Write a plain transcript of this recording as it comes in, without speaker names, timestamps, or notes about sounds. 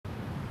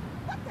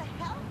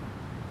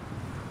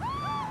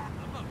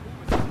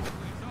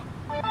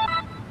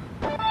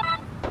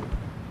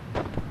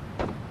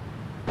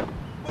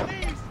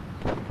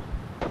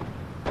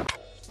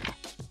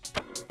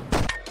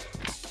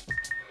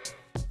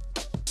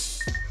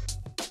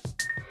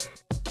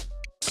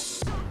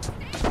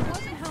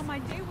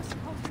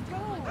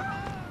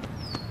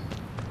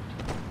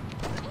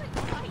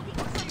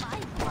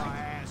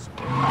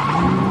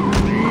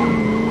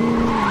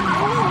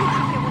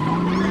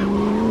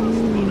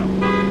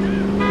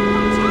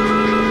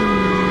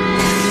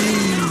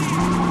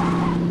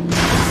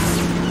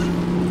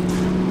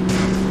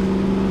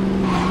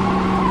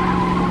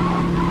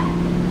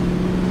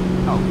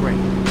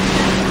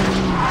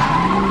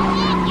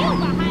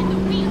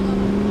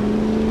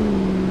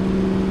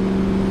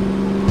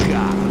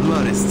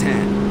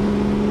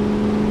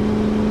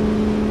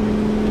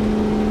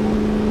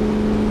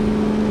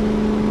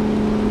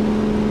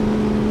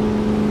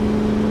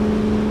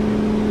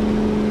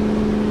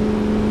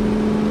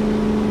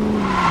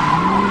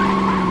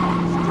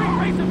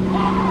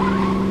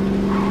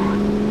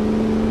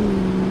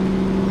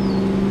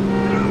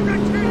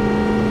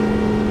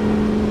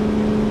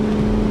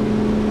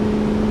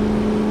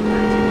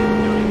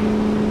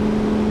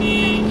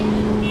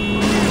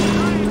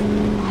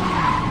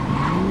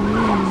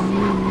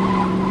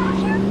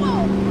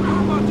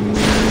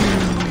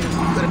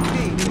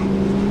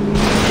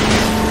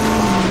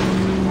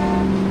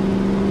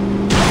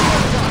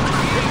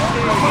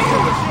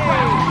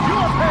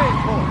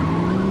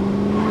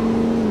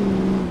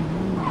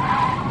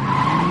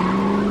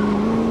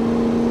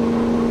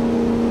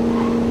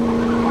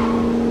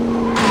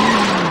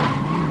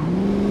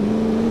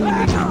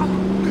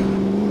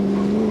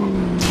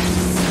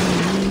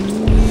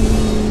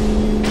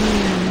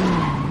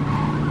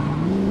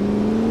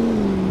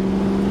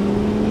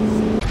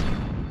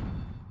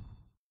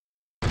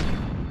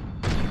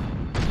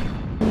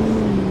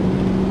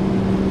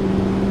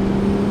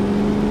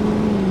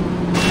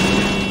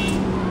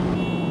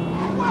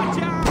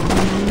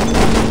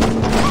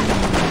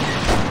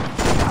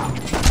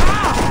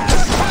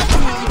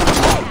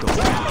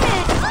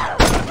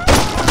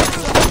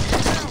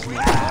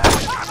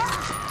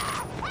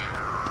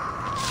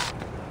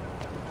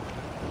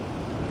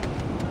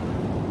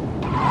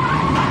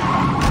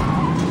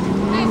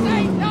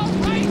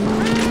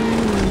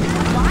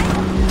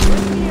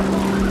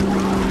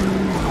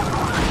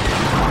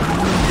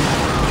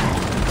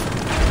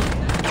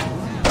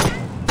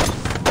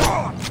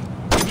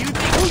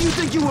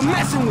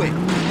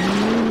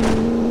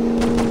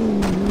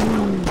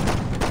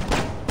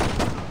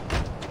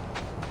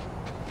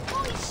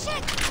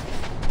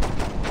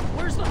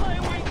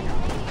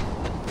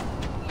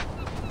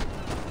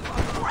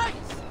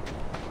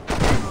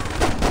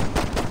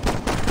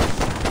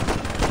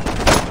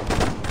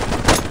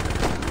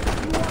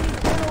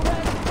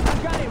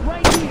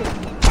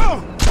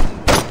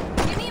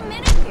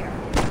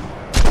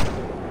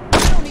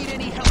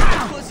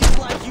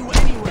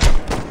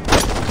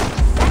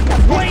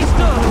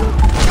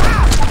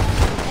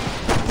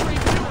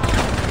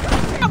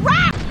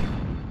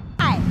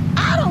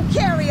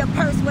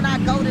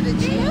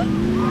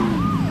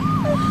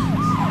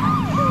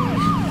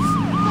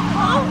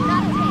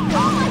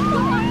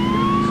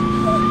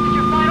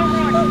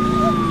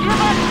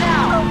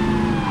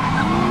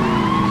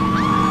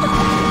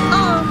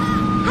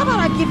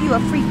you a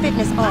free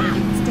fitness audit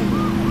instead.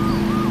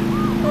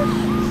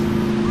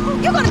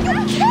 You're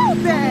gonna kill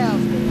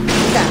them!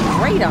 You got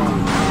great on.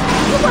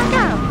 You work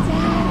out.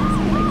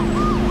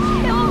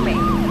 Kill me.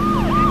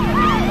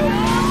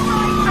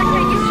 I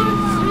knew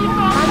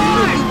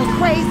you were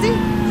crazy.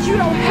 You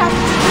don't have to.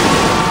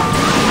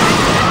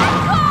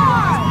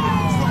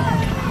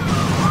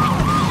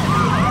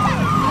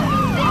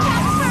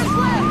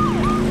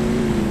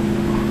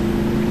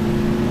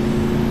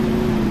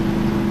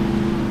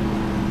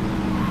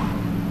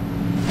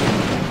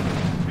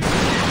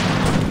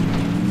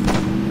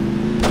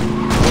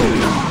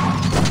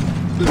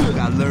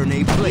 Learn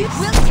a place.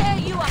 We'll tear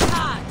you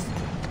apart.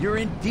 You're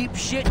in deep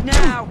shit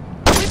now.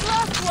 We've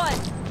lost one.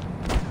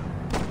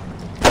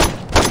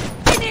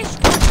 Finish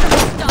what you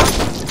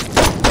started.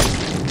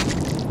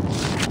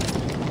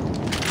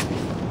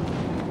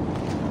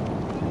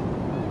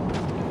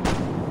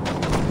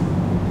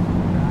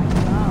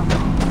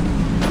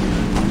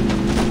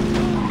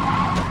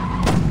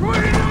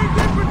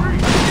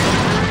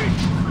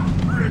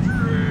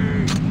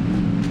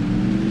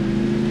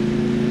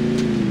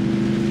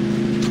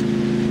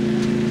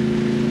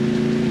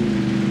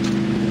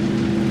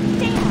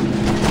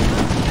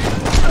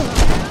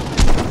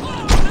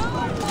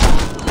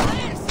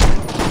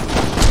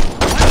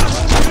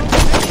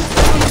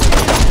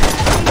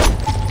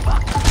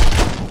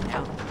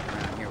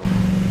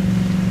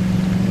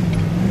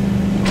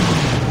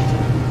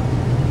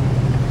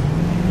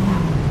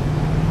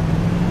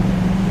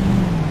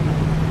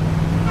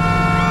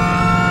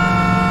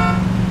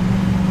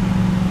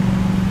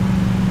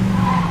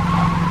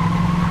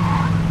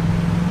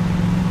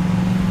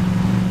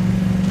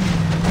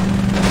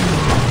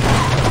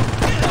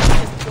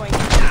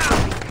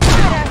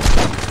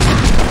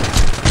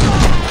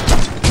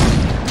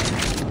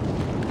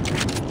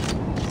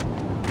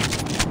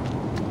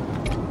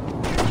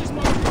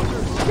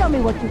 Show me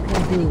what you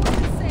can do.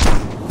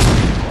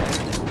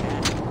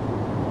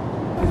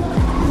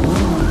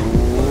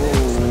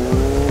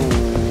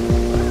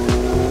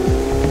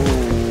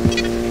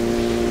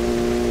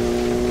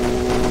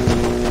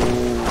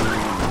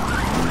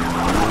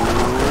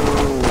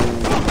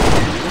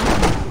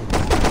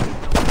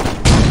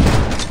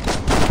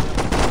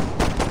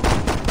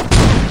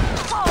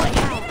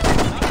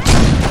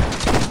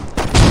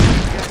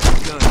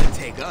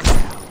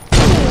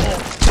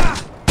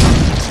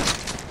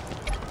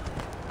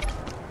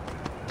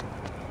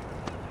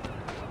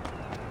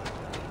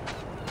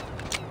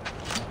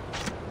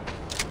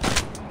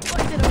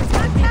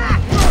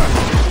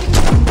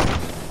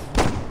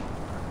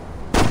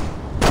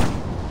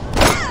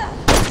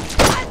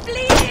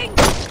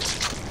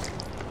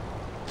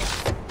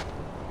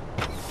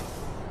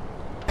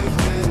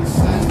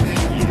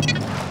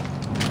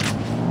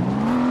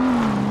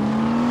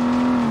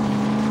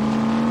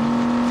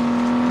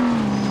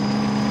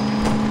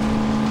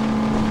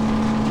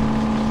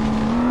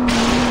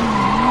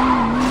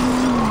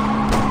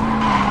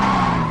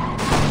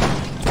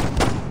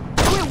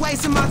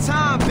 Wasting my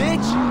time,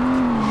 bitch!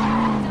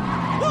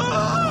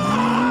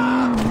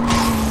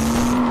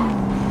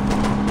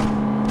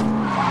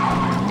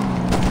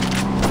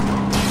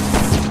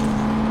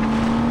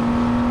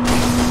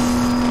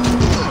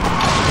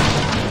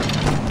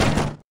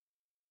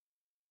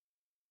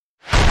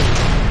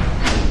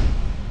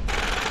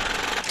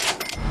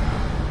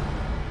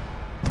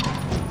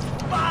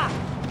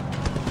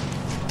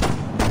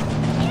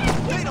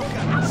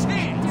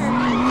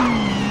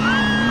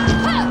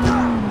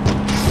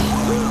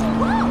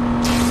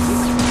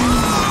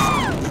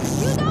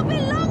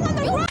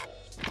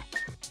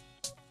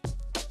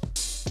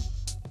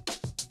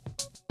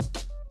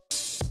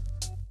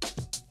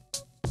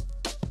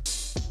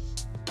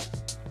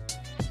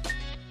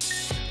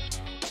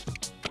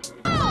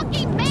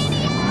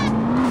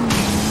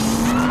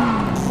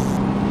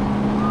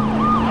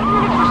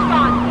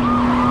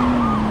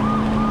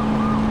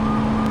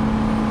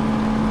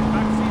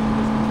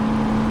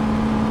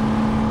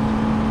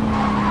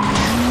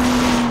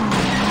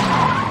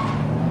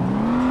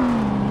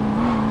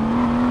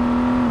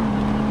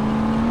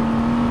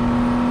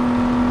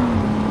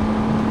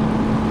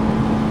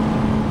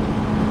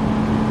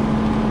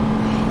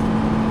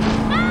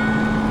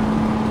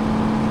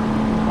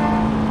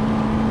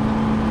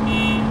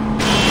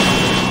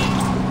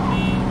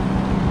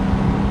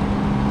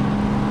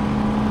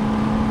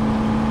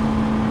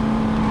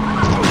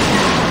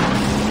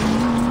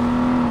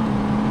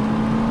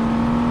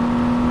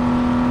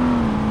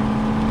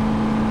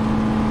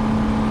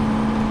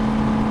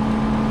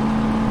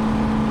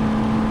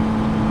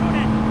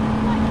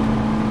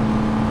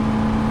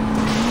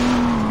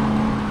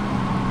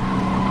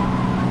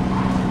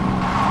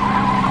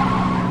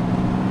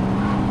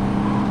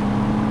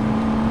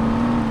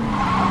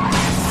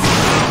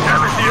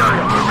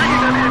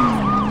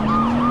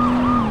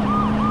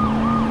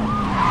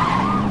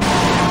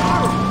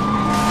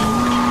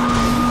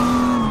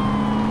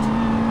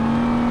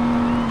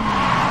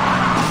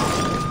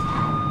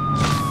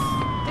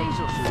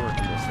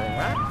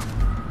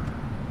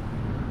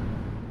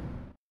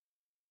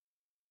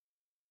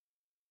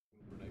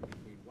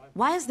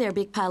 Why is there a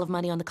big pile of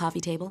money on the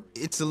coffee table?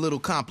 It's a little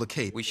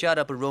complicated. We shot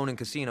up a Ronin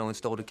casino and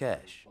stole the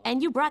cash.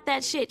 And you brought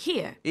that shit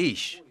here.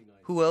 Ish,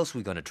 who else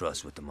we gonna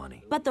trust with the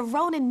money? But the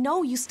Ronin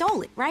know you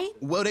stole it, right?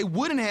 Well, they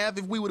wouldn't have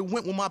if we would've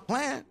went with my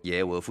plan.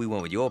 Yeah, well, if we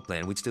went with your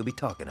plan, we'd still be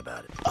talking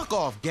about it. Fuck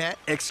off, Gat.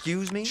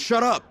 Excuse me?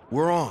 Shut up.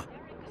 We're on.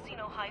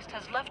 Casino heist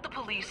has left the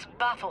police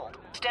baffled.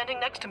 Standing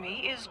next to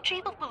me is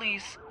Chief of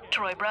Police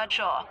Troy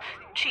Bradshaw.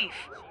 Chief,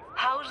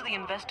 how's the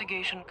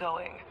investigation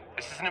going?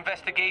 This is an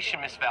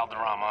investigation, Miss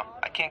Valderrama.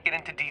 I can't get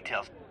into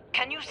details.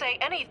 Can you say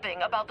anything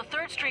about the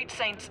 3rd Street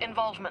Saints'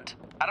 involvement?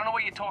 I don't know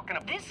what you're talking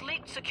about. This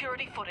leaked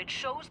security footage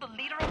shows the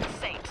leader of the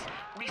Saints,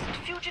 recent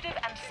fugitive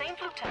and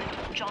Saint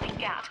Lieutenant Johnny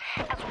Gat,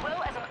 as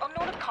well as an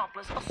unknown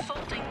accomplice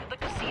assaulting the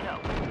casino.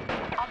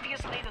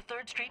 Obviously, the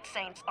 3rd Street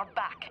Saints are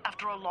back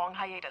after a long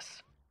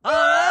hiatus. All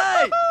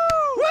right!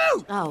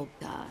 Woo! Oh,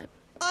 God.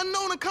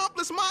 Unknown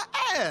accomplice my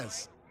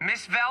ass!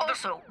 Miss Valder...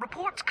 Also,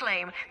 reports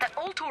claim that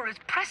Ultor is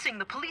pressing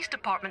the police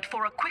department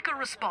for a quicker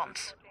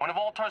response. One of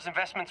Altar's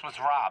investments was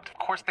robbed. Of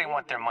course they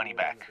want their money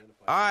back.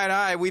 All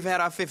right, we've had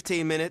our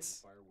 15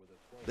 minutes.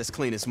 Let's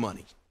clean this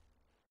money.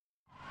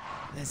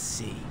 Let's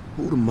see,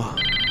 who the mug?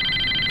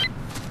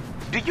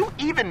 Do you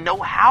even know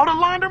how to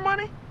launder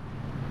money?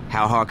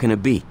 How hard can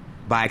it be?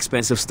 Buy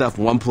expensive stuff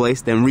one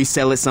place, then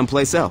resell it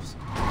someplace else.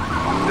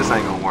 This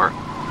ain't gonna work.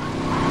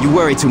 You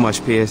worry too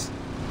much, Pierce.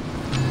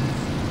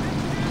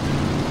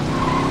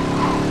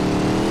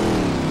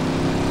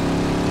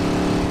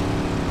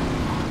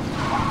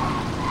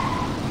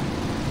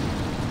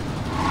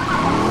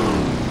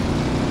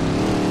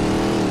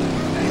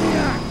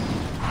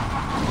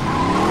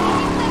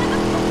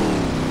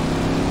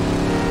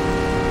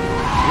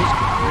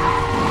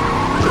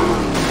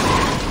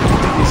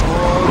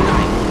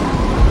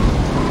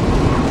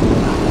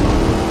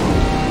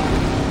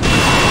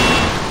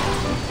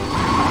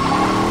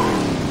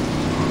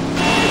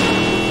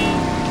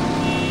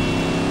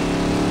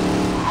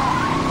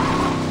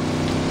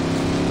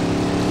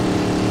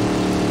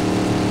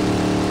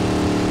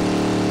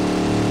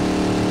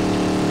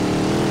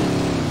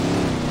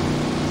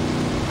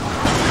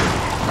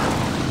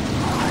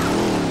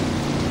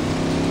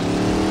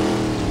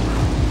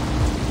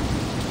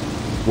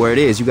 Where it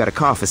is, you got a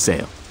car for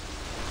sale.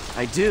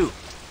 I do,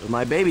 but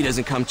my baby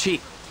doesn't come cheap.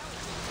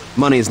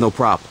 Money is no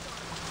problem.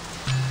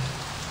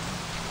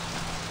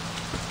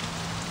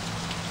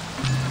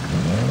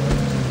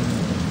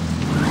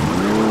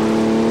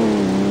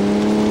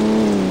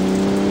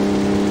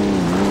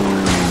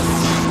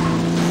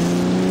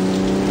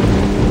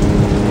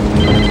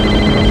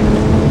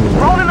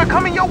 Ronin are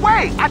coming your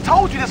way! I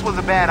told you this was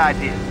a bad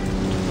idea.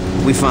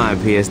 We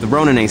fine, Pierce. The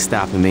Ronin ain't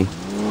stopping me.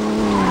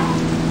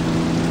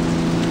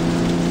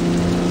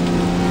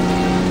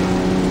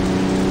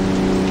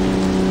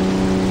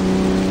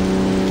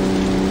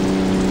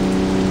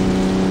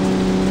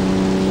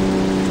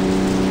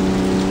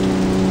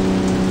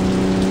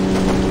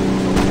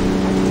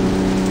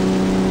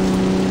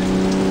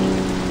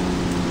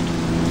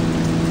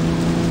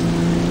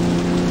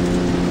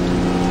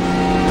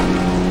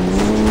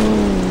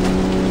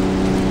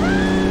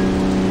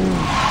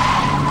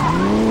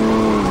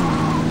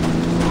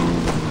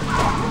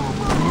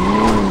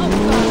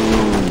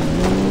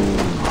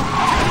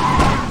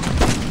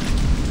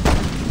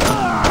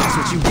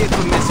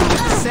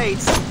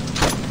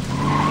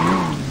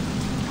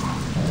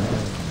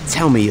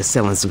 Tell me you're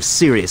selling some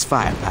serious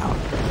firepower.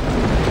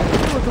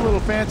 You look a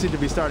little fancy to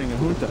be starting a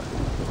junta,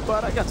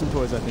 but I got some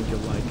toys I think you'll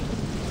like.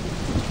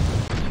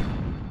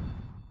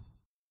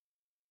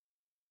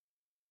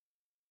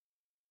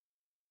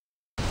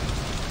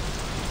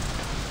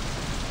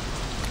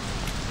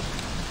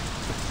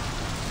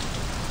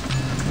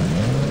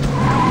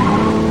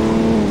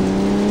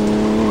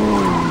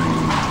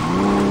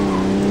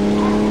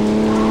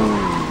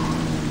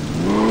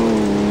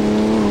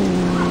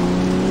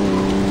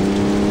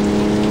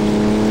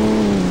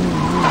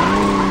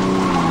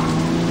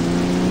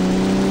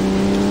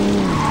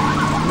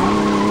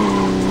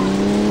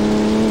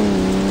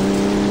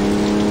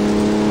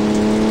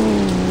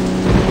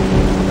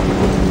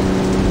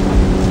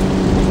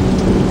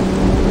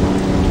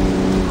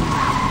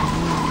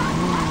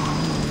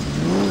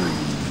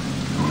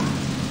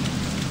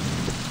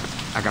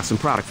 I got some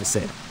product for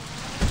sale.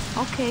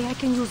 Okay, I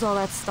can use all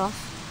that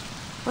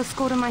stuff. Let's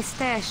go to my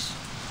stash.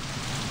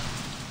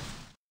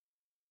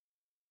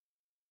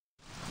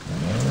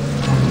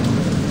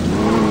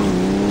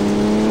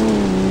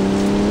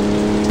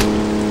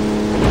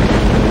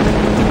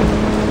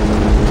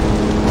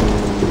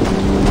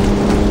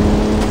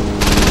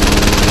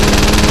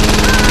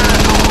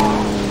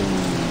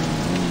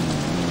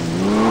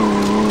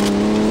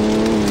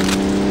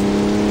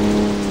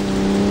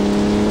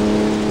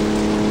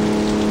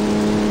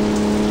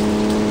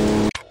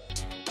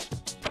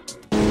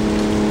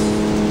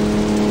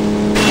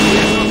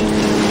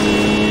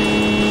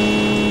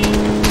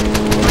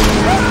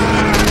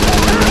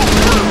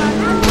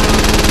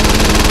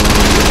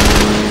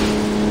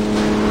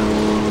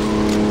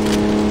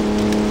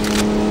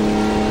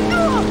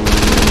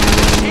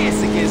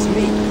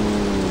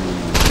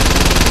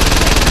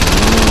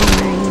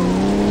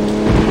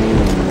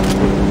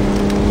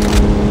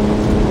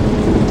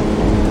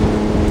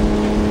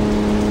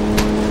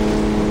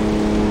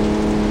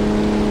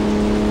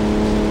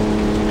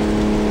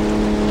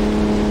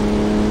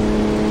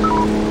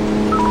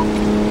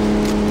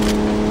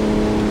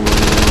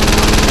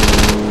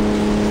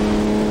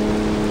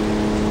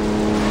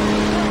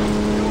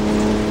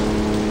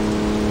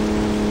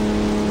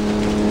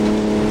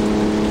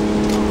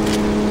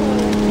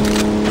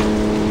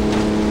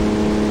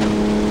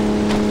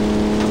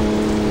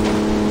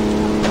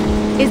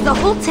 Is the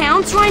whole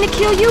town trying to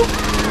kill you?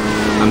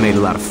 I made a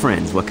lot of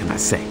friends, what can I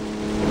say? You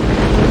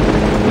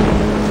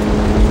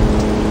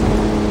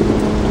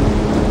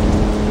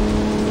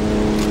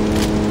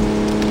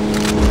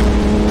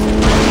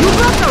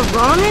got the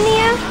Ronin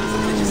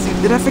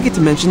here? Did I forget to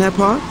mention that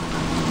part?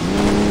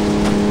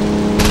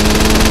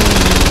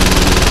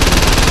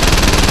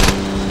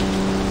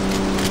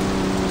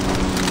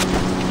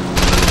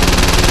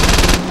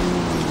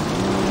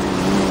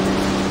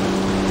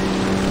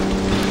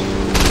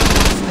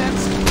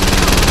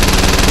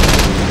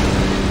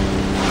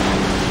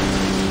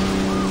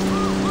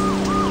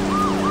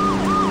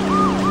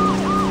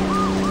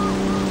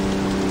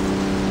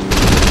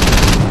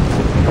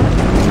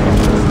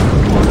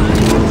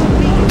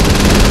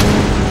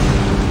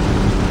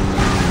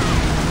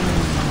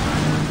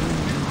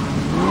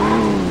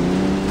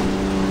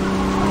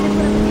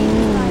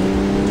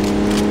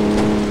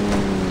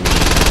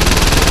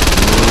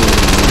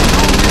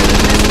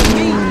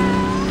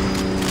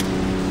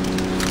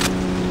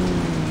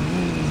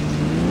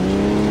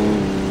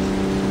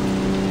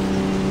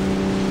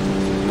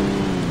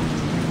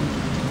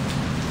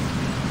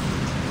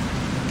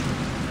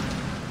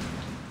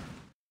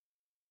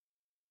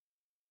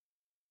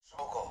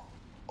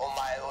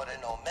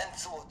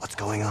 What's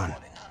going on?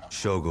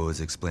 Shogo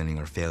is explaining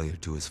our failure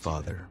to his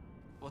father.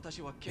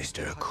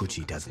 Mr.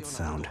 Akuchi doesn't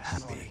sound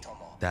happy.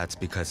 That's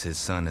because his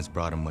son has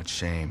brought him much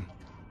shame.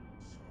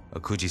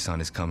 Akuchi-san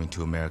is coming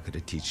to America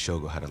to teach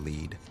Shogo how to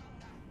lead.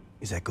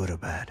 Is that good or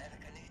bad?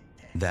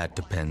 That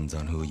depends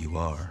on who you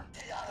are.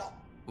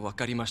 わ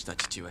かりました、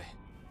父上.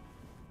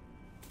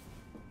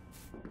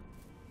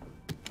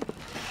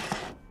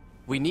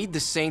 We need the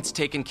Saints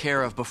taken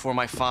care of before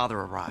my father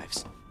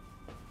arrives.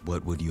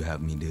 What would you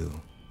have me do?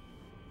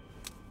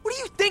 What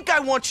do you think I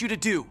want you to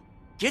do?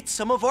 Get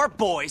some of our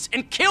boys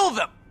and kill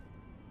them!